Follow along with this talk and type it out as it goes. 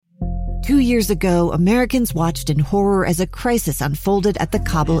2 years ago, Americans watched in horror as a crisis unfolded at the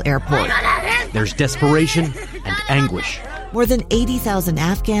Kabul airport. There's desperation and anguish. More than 80,000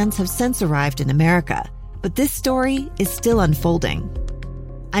 Afghans have since arrived in America, but this story is still unfolding.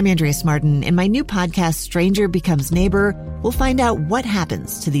 I'm Andrea Martin. In my new podcast, Stranger Becomes Neighbor, we'll find out what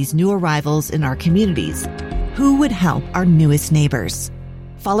happens to these new arrivals in our communities. Who would help our newest neighbors?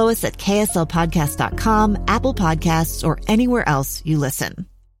 Follow us at kslpodcast.com, Apple Podcasts, or anywhere else you listen.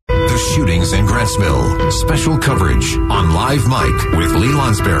 The shootings in Grantsville. Special coverage on Live Mike with Lee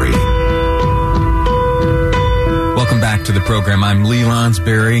Lonsberry. Welcome back to the program. I'm Lee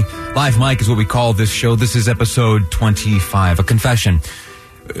Lonsberry. Live Mike is what we call this show. This is episode 25, a confession.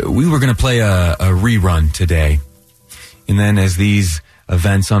 We were going to play a rerun today. And then as these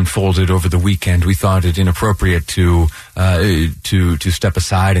events unfolded over the weekend, we thought it inappropriate to step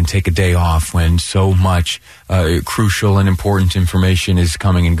aside and take a day off when so much crucial and important information is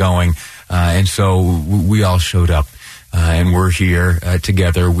coming and going. And so we all showed up. And we're here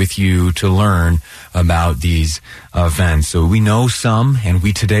together with you to learn about these events. So we know some, and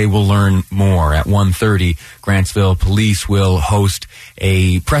we today will learn more. At 1:30, Grantsville Police will host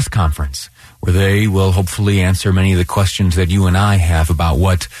a press conference where they will hopefully answer many of the questions that you and I have about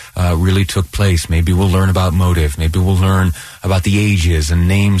what really took place. Maybe we'll learn about motive. Maybe we'll learn about the ages and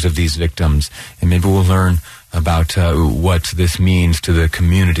names of these victims. And maybe we'll learn about what this means to the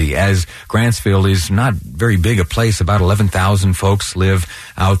community. As Grantsville is not very big a place, about 11,000 folks live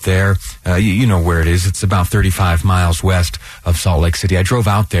out there. You know where it is. It's about 35 miles west of Salt Lake City. I drove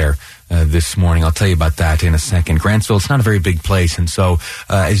out there this morning. I'll tell you about that in a second. Grantsville, it's not a very big place, and so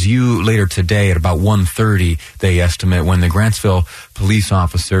as you later today at about 1:30, they estimate, when the Grantsville police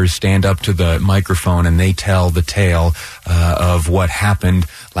officers stand up to the microphone and they tell the tale of what happened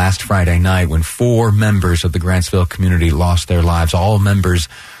last Friday night when 4 members of the Grantsville community lost their lives, all members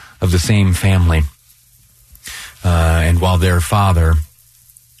of the same family. And while their father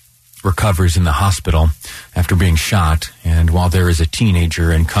recovers in the hospital after being shot, and while there is a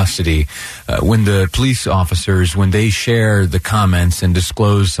teenager in custody, when the police officers, when they share the comments and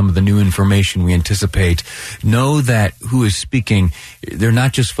disclose some of the new information we anticipate, know that who is speaking, they're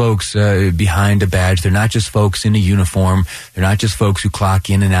not just folks behind a badge, they're not just folks in a uniform, they're not just folks who clock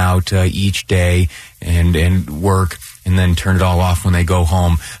in and out each day and work and then turn it all off when they go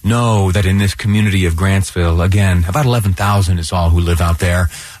home. Know that in this community of Grantsville, again, about 11,000 is all who live out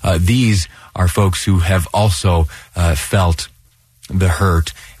there. These are folks who have also felt the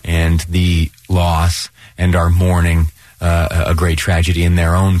hurt and the loss and are mourning a great tragedy in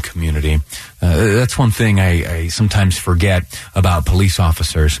their own community. That's one thing I sometimes forget about police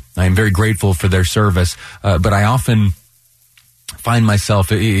officers. I am very grateful for their service, but I often find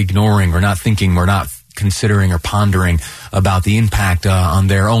myself ignoring or not thinking or not considering or pondering about the impact on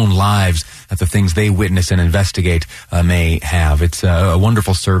their own lives that the things they witness and investigate may have. It's a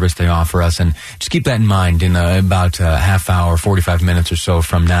wonderful service they offer us, and just keep that in mind in about a half hour, 45 minutes or so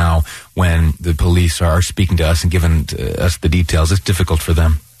from now, when the police are speaking to us and giving us the details. It's difficult for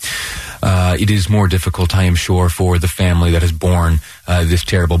them. It is more difficult, I am sure, for the family that has borne this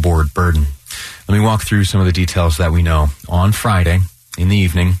terrible burden. Let me walk through some of the details that we know. On Friday in the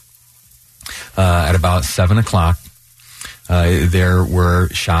evening, at about 7 o'clock, there were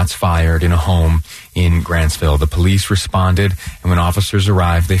shots fired in a home in Grantsville. The police responded, and when officers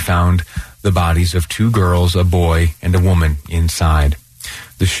arrived, they found the bodies of 2 girls, a boy, and a woman inside.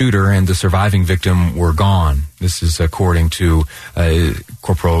 The shooter and the surviving victim were gone. This is according to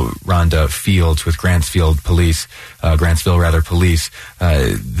Corporal Rhonda Fields with Grantsville Police.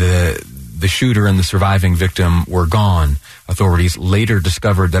 The shooter and the surviving victim were gone. Authorities later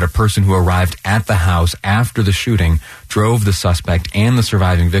discovered that a person who arrived at the house after the shooting drove the suspect and the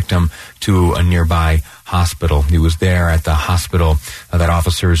surviving victim to a nearby hospital. He was there at the hospital that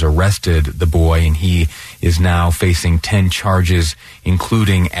officers arrested the boy, and he is now facing 10 charges,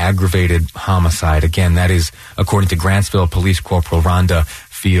 including aggravated homicide. Again, that is according to Grantsville Police Corporal Rhonda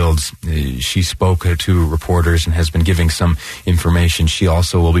Fields. She spoke to reporters and has been giving some information. She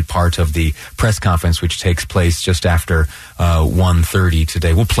also will be part of the press conference, which takes place just after 1:30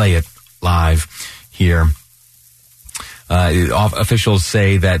 today. We'll play it live here. Officials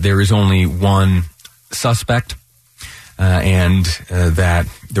say that there is only one suspect, and that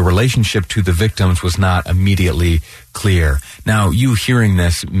the relationship to the victims was not immediately clear. Now, you hearing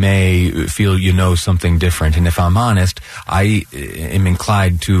this may feel you know something different, and if I'm honest, I am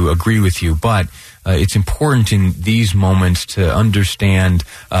inclined to agree with you, but it's important in these moments to understand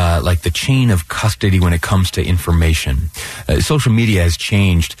like the chain of custody when it comes to information. Social media has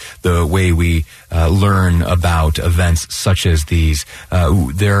changed the way we learn about events such as these.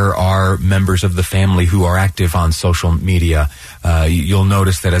 There are members of the family who are active on social media. You'll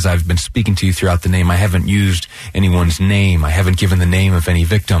notice that as I've been speaking to you throughout the name, I haven't used anyone's name. I haven't given the name of any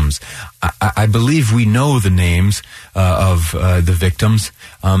victims. I believe we know the names of the victims,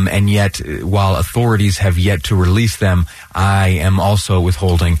 and yet while authorities have yet to release them, I am also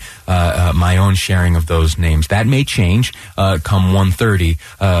withholding my own sharing of those names. That may change come 1:30,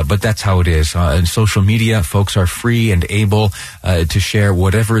 but that's how it is. In social media, folks are free and able to share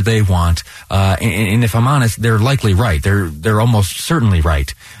whatever they want, and if I'm honest, they're likely right. They're almost certainly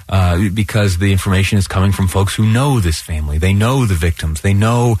right, because the information is coming from folks who know this family. They know the victims. They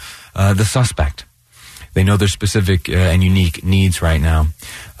know the suspect. They know their specific and unique needs right now.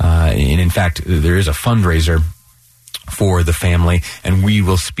 And in fact, there is a fundraiser for the family, and we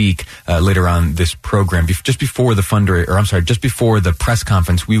will speak later on this program. Just before the press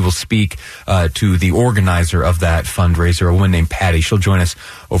conference, we will speak to the organizer of that fundraiser, a woman named Patty. She'll join us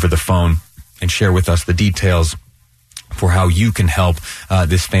over the phone and share with us the details for how you can help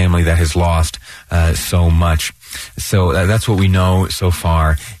this family that has lost so much. So that's what we know so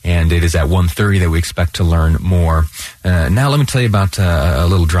far, and it is at 1:30 that we expect to learn more. Now let me tell you about a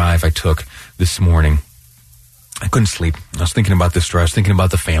little drive I took this morning. I couldn't sleep. I was thinking about this story. I was thinking about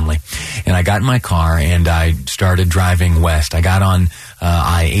the family. And I got in my car and I started driving west. I got on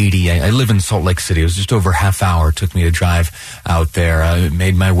I-80. I live in Salt Lake City. It was just over a half hour it took me to drive out there. I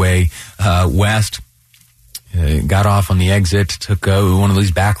made my way west. Got off on the exit, took one of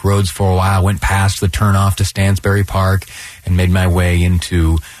these back roads for a while, went past the turnoff to Stansbury Park, and made my way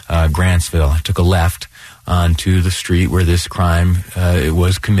into Grantsville. I took a left onto the street where this crime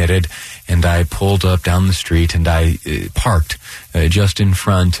was committed, and I pulled up down the street and I parked just in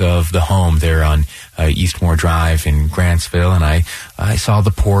front of the home there on Eastmore Drive in Grantsville, and I saw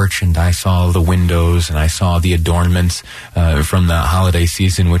the porch and I saw the windows and I saw the adornments from the holiday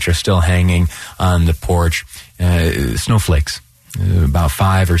season, which are still hanging on the porch. Snowflakes, about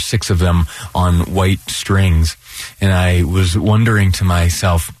 5 or 6 of them on white strings. And I was wondering to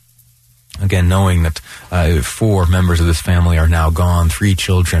myself, again, knowing that 4 members of this family are now gone, 3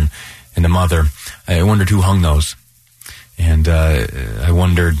 children and a mother, I wondered who hung those. And I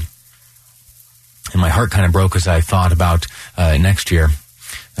wondered, and my heart kind of broke as I thought about next year,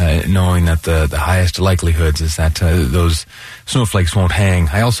 knowing that the highest likelihoods is that those snowflakes won't hang.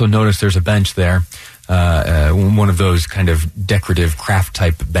 I also noticed there's a bench there, one of those kind of decorative craft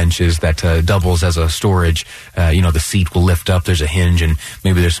type benches that doubles as a storage. The seat will lift up, there's a hinge, and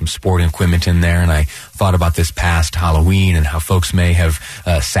maybe there's some sporting equipment in there. And I thought about this past Halloween and how folks may have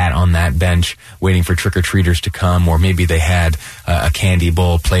sat on that bench waiting for trick-or-treaters to come, or maybe they had a candy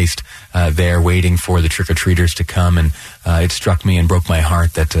bowl placed there waiting for the trick-or-treaters to come. And it struck me and broke my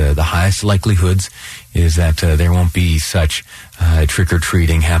heart that the highest likelihoods is that there won't be such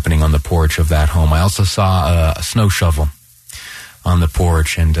trick-or-treating happening on the porch of that home. I also saw a snow shovel on the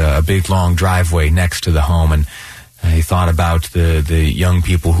porch and a big long driveway next to the home, and I thought about the young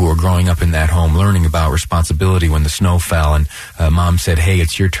people who were growing up in that home, learning about responsibility when the snow fell, and mom said, hey,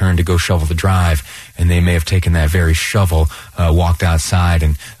 it's your turn to go shovel the drive, and they may have taken that very shovel, walked outside,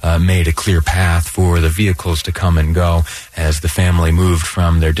 and made a clear path for the vehicles to come and go as the family moved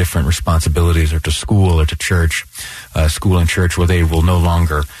from their different responsibilities, or to school or to church, school and church, where they will no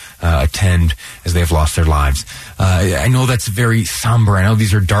longer attend as they have lost their lives. I know that's very somber. I know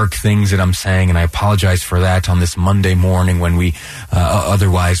these are dark things that I'm saying, and I apologize for that on this Monday morning when we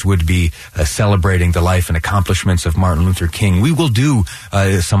otherwise would be celebrating the life and accomplishments of Martin Luther King. We will do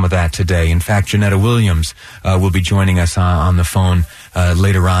some of that today. In fact, Janetta Williams will be joining us on the phone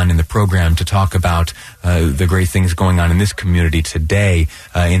later on in the program to talk about the great things going on in this community today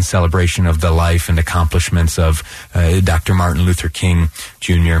in celebration of the life and accomplishments of Dr. Martin Luther King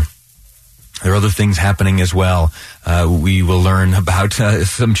Jr. There are other things happening as well. We will learn about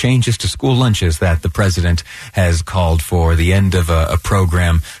some changes to school lunches that the president has called for, the end of a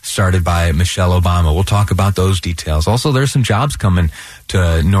program started by Michelle Obama. We'll talk about those details. Also, there's some jobs coming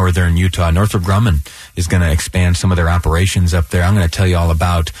to northern Utah. Northrop Grumman is going to expand some of their operations up there. I'm going to tell you all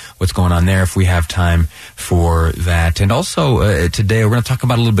about what's going on there if we have time for that. And also, today we're going to talk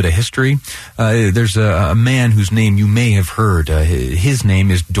about a little bit of history. There's a man whose name you may have heard. His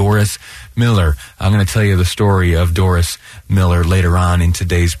name is Doris Miller. I'm going to tell you the story of Doris Miller later on in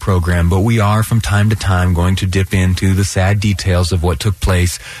today's program, but we are from time to time going to dip into the sad details of what took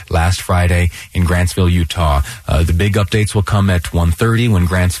place last Friday in Grantsville, Utah. The big updates will come at 1:30 when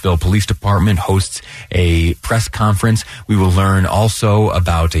Grantsville Police Department hosts a press conference. We will learn also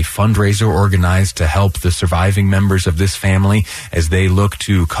about a fundraiser organized to help the surviving members of this family as they look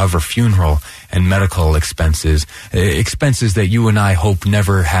to cover funeral and medical expenses, expenses that you and I hope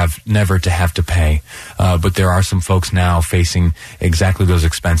never to have to pay. But there are some folks now facing exactly those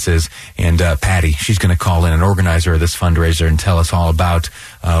expenses. And Patty, she's going to call in, an organizer of this fundraiser, and tell us all about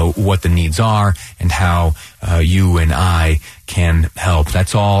what the needs are and how you and I can help.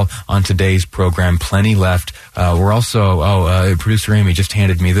 That's all on today's program. Plenty left. We're also, producer Amy just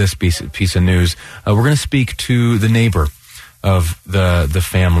handed me this piece of news. We're going to speak to the neighbor of the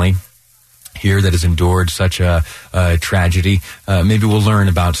family here that has endured such a tragedy. Maybe we'll learn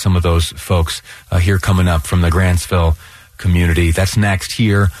about some of those folks here coming up from the Grantsville community. That's next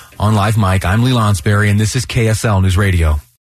here on Live Mike. I'm Lee Lonsberry, and this is KSL News Radio.